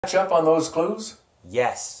Catch up on those clues?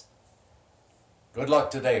 Yes. Good luck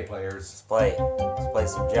today, players. Let's play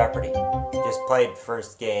some Jeopardy. Just played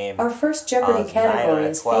first game. Our first Jeopardy category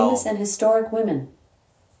is famous and historic women.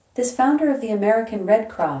 This founder of the American Red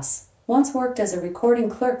Cross once worked as a recording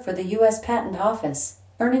clerk for the U.S. Patent Office,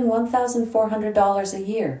 earning $1,400 a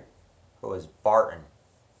year. Who was Barton?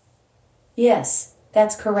 Yes,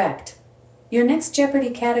 that's correct. Your next Jeopardy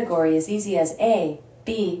category is easy as A,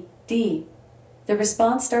 B, D. The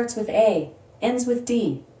response starts with A, ends with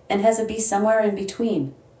D, and has a B somewhere in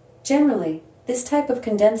between. Generally, this type of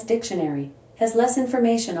condensed dictionary has less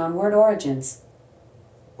information on word origins.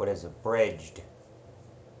 What is abridged?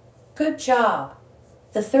 Good job!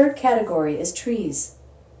 The third category is trees.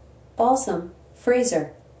 Balsam,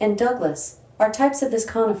 Fraser, and Douglas are types of this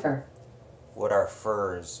conifer. What are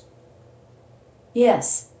firs?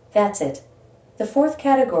 Yes, that's it. The fourth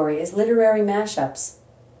category is literary mashups.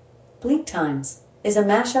 Bleak Times is a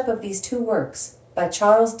mashup of these two works by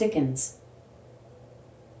Charles Dickens.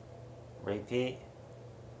 Repeat.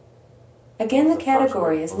 Again, the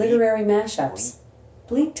category is literary mashups.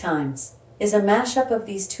 Bleak Times is a mashup of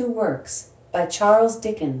these two works by Charles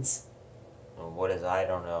Dickens. What is I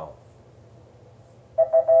don't know?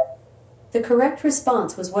 The correct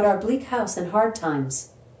response was What Are Bleak House and Hard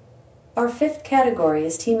Times. Our fifth category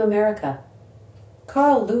is Team America.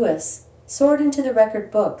 Carl Lewis soared into the record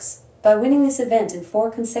books by winning this event in 4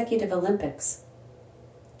 consecutive Olympics.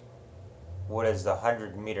 What is the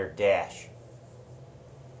 100-meter dash?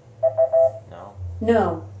 No.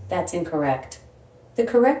 No, that's incorrect. The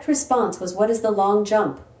correct response was What is the long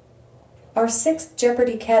jump? Our sixth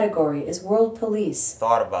Jeopardy category is World Police.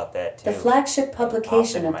 Thought about that too. The flagship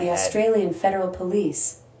publication of the Australian Federal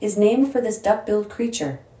Police is named for this duck-billed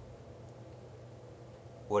creature.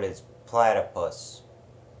 What is platypus?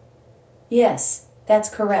 Yes, that's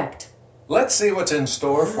correct. Let's see what's in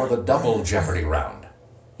store for the double Jeopardy round.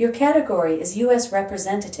 Your category is U.S.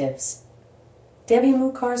 Representatives. Debbie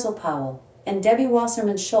Mucarsel-Powell and Debbie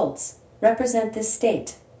Wasserman Schultz represent this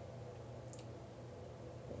state.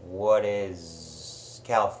 What is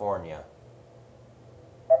California?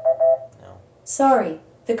 No. Sorry,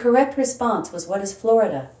 the correct response was What is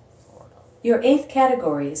Florida? Florida. Your eighth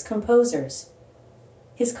category is Composers.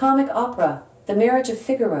 His comic opera, The Marriage of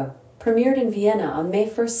Figaro, premiered in Vienna on May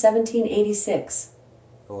 1, 1786.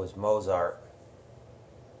 Who was Mozart?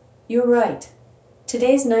 You're right.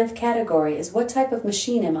 Today's ninth category is What type of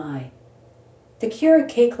machine am I? The Keurig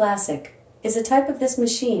K Classic is a type of this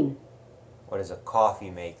machine. What is a coffee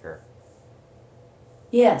maker?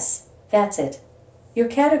 Yes, that's it. Your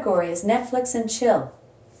category is Netflix and chill.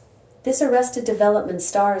 This Arrested Development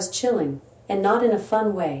star is chilling, and not in a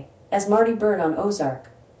fun way, as Marty Byrde on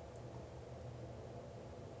Ozark.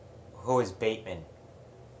 Who is Bateman?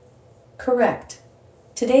 Correct.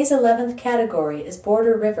 Today's 11th category is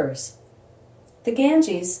Border Rivers. The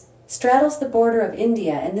Ganges straddles the border of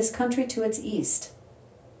India and this country to its east.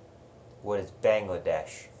 What is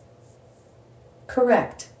Bangladesh?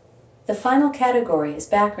 Correct. The final category is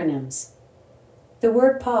backronyms. The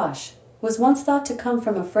word posh was once thought to come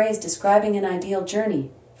from a phrase describing an ideal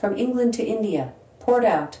journey from England to India, poured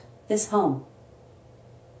out this home.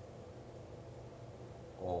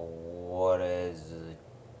 What is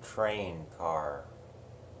a train car?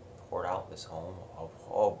 Poured out this home?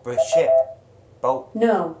 Ship. Boat.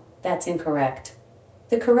 No, that's incorrect.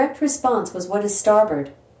 The correct response was What is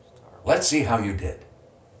starboard? Let's see how you did.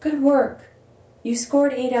 Good work. You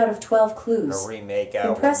scored 8 out of 12 clues. A remake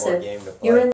out. Impressive. One more game to play. You're in